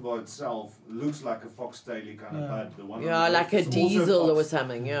cultivar itself looks like a foxtaily kind of Yeah. bud. The one on Yeah, the like left a is also diesel or fox-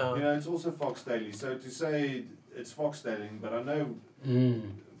 something. Yeah. Yeah, it's also foxtaily. So to say it's foxtailing, but I know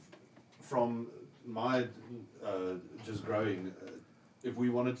from my just growing, if we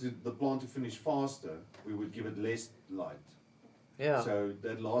wanted the plant to finish faster, we would give it less light. Yeah. So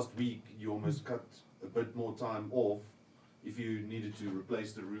that last week, you almost cut a bit more time off if you needed to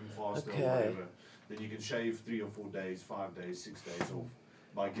replace the room faster Okay. or whatever. Then you can shave 3 or 4 days, 5 days, 6 days off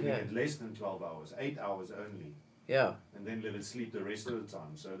by giving Yeah. it less than 12 hours, 8 hours only, Yeah. and then let it sleep the rest of the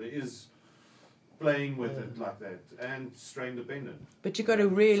time. So there is playing with it like that, and strain dependent. But you've got to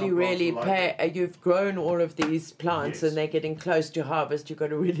really, Some plants really will like pay. You've grown all of these plants Yes. and they're getting close to harvest. You've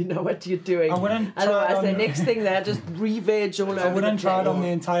got to really know what you're doing. I wouldn't try it Otherwise, the on- next thing they're just re-veg all over I wouldn't the try it place. on the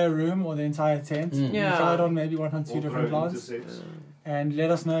entire room or the entire tent. You Yeah. try it on maybe one or two Or different grow plants. intersects. And let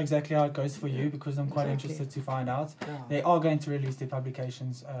us know exactly how it goes for you, because I'm quite Exactly. interested to find out. Yeah. They are going to release their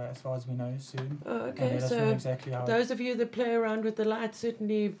publications as far as we know soon. Oh, And okay, let us know so exactly how those of you that play around with the lights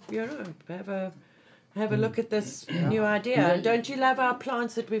certainly, have a look at this new idea. Yeah. And don't you love our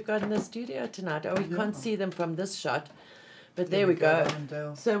plants that we've got in the studio tonight? Oh, we can't Yeah. see them from this shot, but there we go.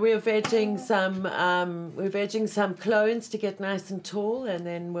 Down. So we're vegging some clones to get nice and tall, and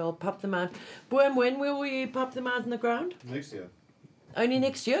then we'll pop them out. Boom, when will we pop them out in the ground? Next year. Only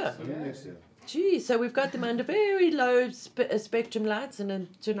next year. Only next year. Gee, so we've got them under very low spectrum lights, and then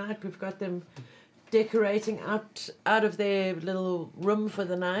tonight we've got them decorating out of their little room for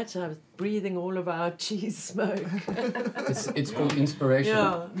the night. I was breathing all of our cheese smoke. It's called inspiration.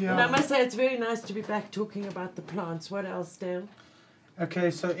 Yeah. Yeah. And I must say it's very nice to be back talking about the plants. What else, Dale?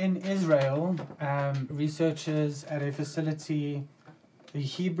 Okay, so in Israel, researchers at a facility, the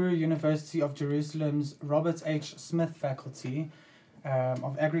Hebrew University of Jerusalem's Robert H. Smith Faculty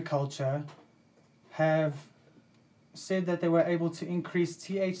of Agriculture, have said that they were able to increase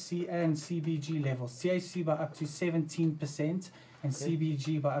THC and CBG levels. THC by up to 17% and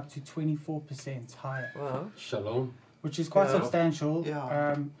CBG by up to 24% higher. Wow. Shalom. Which is quite Yeah. substantial.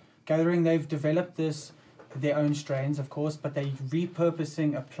 Yeah. Gathering, they've developed their own strains, of course, but they're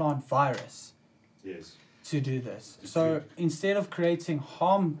repurposing a plant virus Yes. to do this. So instead of creating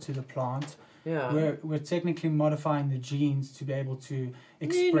harm to the plant, Yeah. we're technically modifying the genes to be able to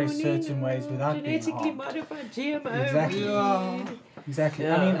express certain ways without being genetically harmed. modified GMO. Exactly. Yeah. Exactly.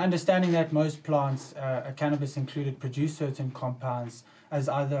 Yeah. I mean, understanding that most plants, cannabis included, produce certain compounds as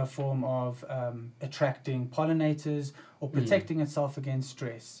either a form of attracting pollinators or protecting itself against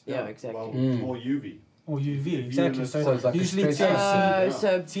stress. Yeah, exactly. Well, Mm. more UV. Or UV, UV exactly. is- So, So it's like a usually stress THC, Yeah.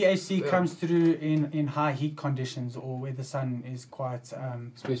 So THC Yeah. comes through in high heat conditions or where the sun is quite,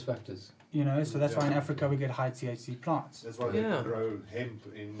 Stress factors. so that's why in Yeah. Africa we get high THC plants. That's why they Yeah. can grow hemp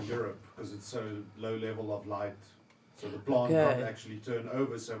in Europe, because it's so low level of light. So the plant Okay. can't actually turn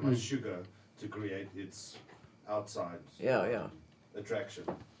over so much Mm. sugar to create its outside Yeah. attraction.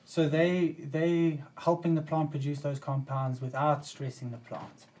 So they helping the plant produce those compounds without stressing the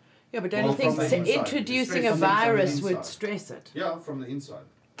plant. Yeah, but don't Well, you think from the so inside. introducing It's a stressed from the virus inside. would stress it? Yeah, from the inside.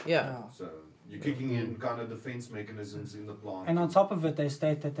 Yeah. So you're kicking in kind of defense mechanisms in the plant. And on top of it, they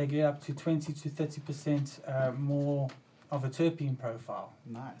state that they get up to 20 to 30% more of a terpene profile.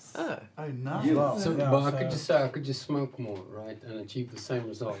 Nice. Oh. Oh, nice. As well. So, Yeah, but I so- could just say I could just smoke more, right, and achieve the same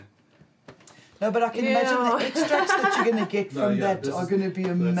result. No, but I can imagine Yeah. the extracts that you're going to get No, from yeah, that this are is- going to be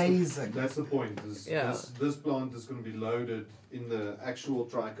amazing. That's the point. Yeah. This plant is going to be loaded in the actual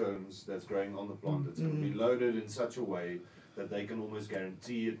trichomes that's growing on the plant. It's going to be Mm. loaded in such a way that they can almost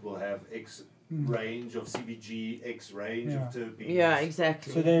guarantee it will have X Mm. range of CBG, X range Yeah. of terpenes. Yeah,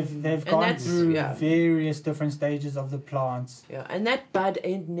 exactly. So they've And gone that's- through yeah. various different stages of the plants, Yeah, and that bud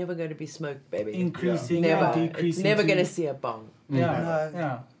ain't never going to be smoked, baby. increasing Never. and It's decreasing. never to- going to see a bong. Mm. Yeah, No.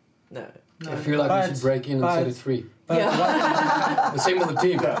 yeah. No. No. I feel like we But- should break in and set but- it free. But Yeah. The same with the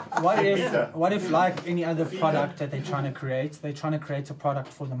team. what if like any other product that they're trying to create, they're trying to create a product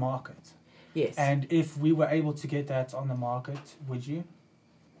for the market? Yes. And if we were able to get that on the market, would you?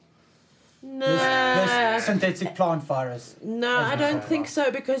 No. This synthetic plant virus. No, As I you don't say. think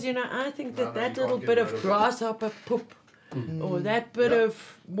so because I think No, that no, that you little can't bit get of rid of it. grasshopper poop Mm. or that bit Yeah.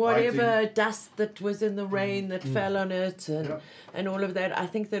 of whatever Biting. dust that was in the rain that fell on it Yeah. and all of that, I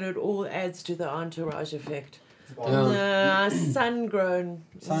think that it all adds to the entourage effect. Yeah. No, sun-grown.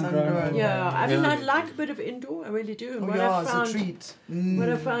 Sun-grown. Yeah, I mean, Yeah. I like a bit of indoor, I really do. And Oh, what yeah, I it's found, a treat. what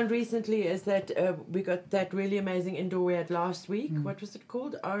I Mm. found recently is that we got that really amazing indoor we had last week. Mm. What was it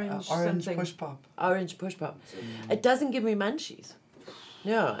called? Orange Orange something. push pop. Orange push pop. It doesn't give me munchies.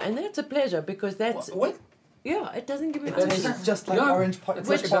 Yeah, and that's a pleasure because that's What? yeah, it doesn't give me It doesn't- munchies. It's just like No, orange It's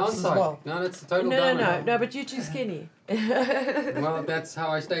push like a pops as downside. well. No, that's a total No, downside. no, but you're too skinny. Well, that's how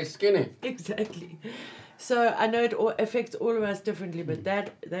I stay skinny. Exactly. So I know it all affects all of us differently, but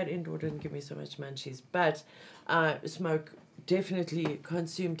that indoor didn't give me so much munchies. But smoke definitely,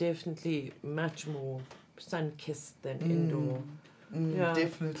 consume definitely much more sun-kissed than indoor. Yeah.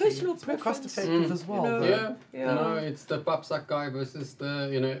 Definitely. Personal it's more cost preference. effective Mm. as well. You know, though. Yeah. Yeah. No, it's the papsak guy versus the,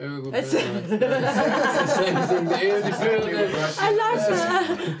 Uruguay. It's- It's the same thing.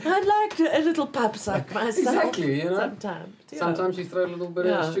 I like a little pub suck myself. Exactly, Sometimes. Yeah. Sometimes you throw a little bit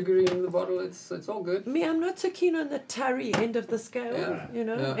Yeah. of sugary in the bottle. It's all good. Me, I'm not so keen on the tarry end of the scale. Yeah.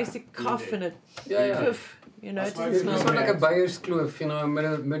 It makes you cough and it Yeah, yeah. poof. It That's why doesn't we It's smell not Yeah. like a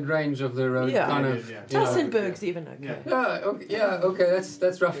Beierskloof, mid-range of the road Yeah. kind of. Yeah. you know. Tassenberg's even okay. Yeah. Okay,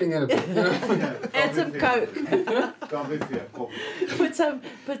 that's roughing it a bit. Add some Coke.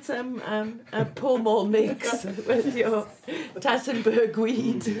 Put some Pall Mall mix with your Tassenberg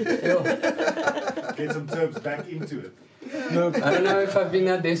weed. Get some terms back into it. Look, I don't know if I've been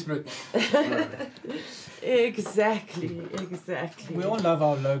that desperate. Exactly. we all love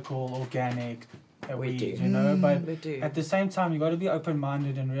our local organic We weed, do. you know, but We do. at the same time, you got to be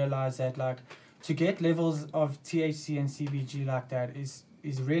open-minded and realize that, like, to get levels of THC and CBG like that is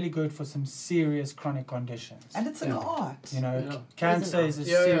really good for some serious chronic conditions. And it's an Yeah. art. You know, Yeah. cancer is a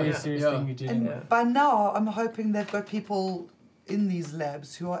Yeah, serious yeah. thing we're dealing And with. by now, I'm hoping they've got people in these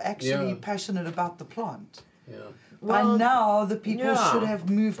labs who are actually Yeah. passionate about the plant. Yeah. By now, the people yeah. should have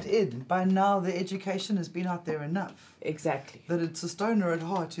moved in. By now, the education has been out there enough Exactly. that it's a stoner at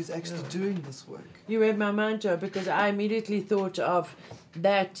heart who's actually Yeah. doing this work. You read my mind, Joe, because I immediately thought of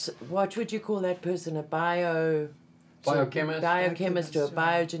that. What would you call that person? A bio. Biochemist. biochemist or a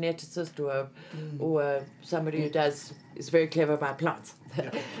biogeneticist or somebody who is very clever about plants.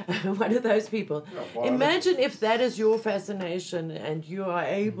 One of those people. Imagine if that is your fascination and you are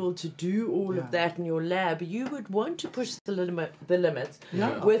able to do all of that in your lab, you would want to push the limits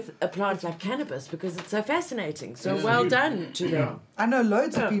with a plant like cannabis because it's so fascinating. So well done to them. I know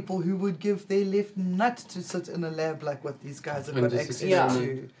loads of people who would give their left nut to sit in a lab like what these guys have got access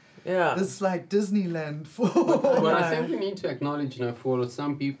to. Yeah. This is like Disneyland for... Well, I think we need to acknowledge, for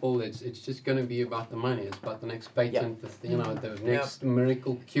some people, it's just going to be about the money. It's about the next patent, the next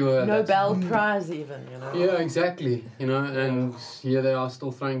miracle cure. Nobel Prize even, Yeah, exactly. And here they are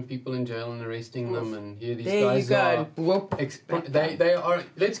still throwing people in jail and arresting them. And here these guys are... They are...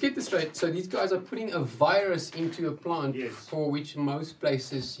 Let's get this straight. So these guys are putting a virus into a plant for which most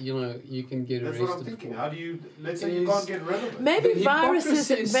places, you can get arrested. That's what I'm thinking. How do you... Let's say you can't get rid of it.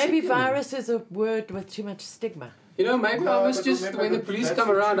 Maybe virus is a word with too much stigma. Maybe I was just, when the police come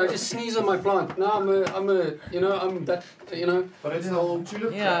around, I just sneeze on my plant. No, I'm that. But it's the whole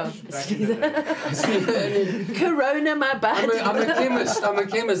tulip crash back in the day. Corona, my bad. I'm a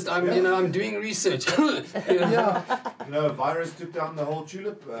chemist. I'm doing research. A virus took down the whole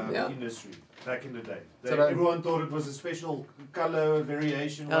tulip industry back in the day. Everyone thought it was a special color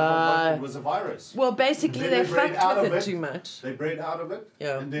variation. It was a virus. Well, basically they fucked with it too much. They bred out of it,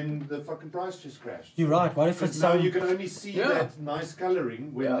 and then the fucking price just crashed. You're right. What if it's now you can only see that nice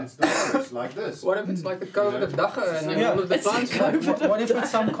coloring when it's the virus like this. What if it's like the COVID of Dacha and then all of the plants? What if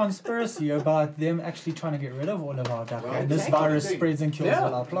it's some conspiracy about them actually trying to get rid of all of our Dacha and this virus spreads and kills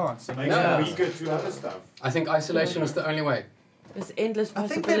all our plants? It makes it weaker to other stuff. I think isolation is the only way. There's endless I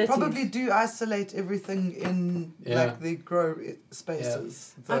possibilities. think they probably do isolate everything in like the grow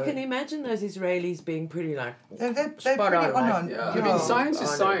spaces. I can imagine those Israelis being pretty they're spot pretty on. I mean, science is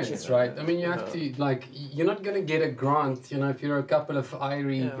science, right? I mean, you have to you're not going to get a grant, if you're a couple of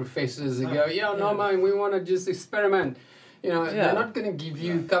IRE professors who go, man, we want to just experiment. They're not going to give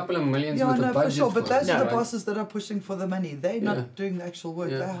you a couple of millions with a budget. For sure. But those are the right? bosses that are pushing for the money. They're not doing the actual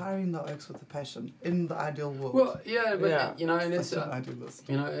work. They're hiring the oaks with a passion in the ideal world. Well, and it's idealist.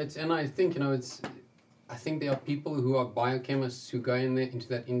 and I think I think there are people who are biochemists who go into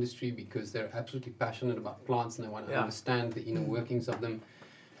that industry because they're absolutely passionate about plants and they want to understand the inner workings of them.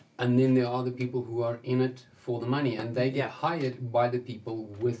 And then there are the people who are in it for the money and they get hired by the people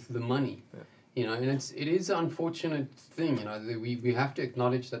with the money. And it is an unfortunate thing, we have to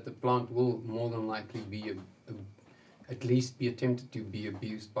acknowledge that the plant will more than likely be at least be attempted to be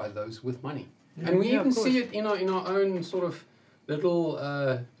abused by those with money. And we even see it in our own sort of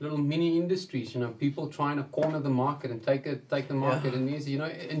little mini industries, people trying to corner the market and take the market and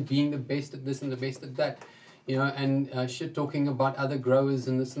and being the best at this and the best at that. And shit talking about other growers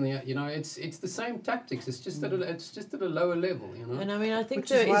and this and that. It's the same tactics. It's just at a lower level. And I mean, I think Which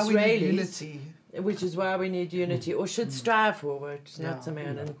the is why we need Israelis, unity. which is why we need unity, or should strive for it. It's not something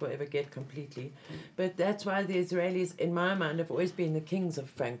I don't think we'll ever get completely, but that's why the Israelis, in my mind, have always been the kings of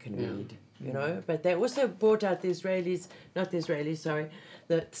Frankenweed. But they also brought out the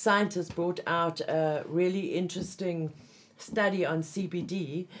scientists brought out a really interesting study on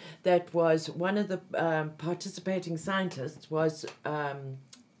CBD that was one of the participating scientists was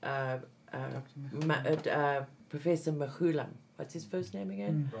Professor Machulam. What's his first name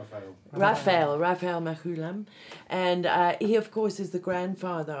again? Raphael Machulam. And he, of course, is the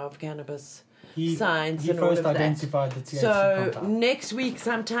grandfather of cannabis science and all of that. He first identified the THC So compound. next week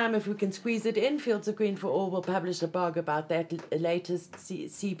sometime, if we can squeeze it in, Fields of Green for All will publish a blog about that latest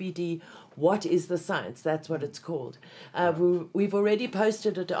CBD. What is the science? That's what it's called. We've already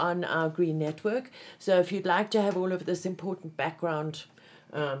posted it on our Green Network. So if you'd like to have all of this important background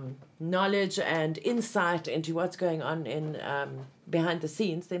knowledge and insight into what's going on in behind the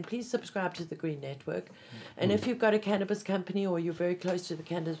scenes, then please subscribe to the Green Network. And if you've got a cannabis company or you're very close to the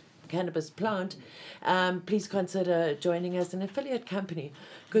cannabis plant, please consider joining as an affiliate company,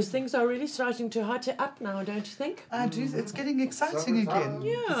 because things are really starting to hotter up now, don't you think? I do. It's getting exciting again.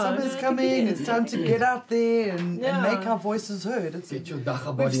 Yeah, Summer's I coming. think it It's is. time to get out there and Yeah. make our voices heard. Get your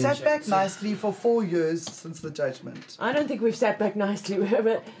Dacha We've body in sat shape. back nicely for 4 years since the judgment. I don't think we've sat back nicely.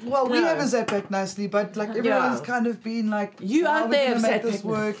 But Well, we no. haven't sat back nicely, but like everyone's kind of been like, You how out are we there gonna have make sat this back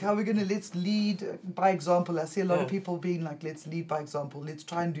work? How are we gonna let's lead by example? I see a lot of Yeah. people being like, let's lead by example. Let's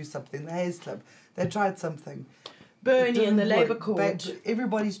try and do something. The Hayes Club, they tried something. It Bernie and the didn't Labour work, Court. but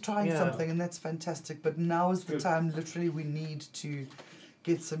everybody's trying Yeah. something, and that's fantastic. But now is the time. Literally, we need to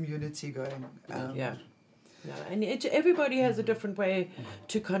get some unity going. Yeah. No, and everybody has a different way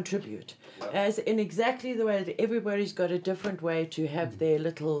to contribute. As in exactly the way that everybody's got a different way to have their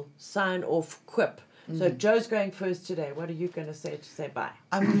little sign-off quip So Joe's going first today. What are you going to say bye?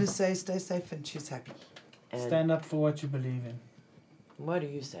 I'm going to say stay safe and choose happy. And Stand up for what you believe in. what do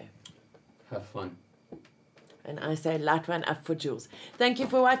you say? Have fun. And I say light one up for Jules. Thank you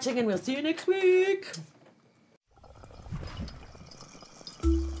for watching, and we'll see you next week.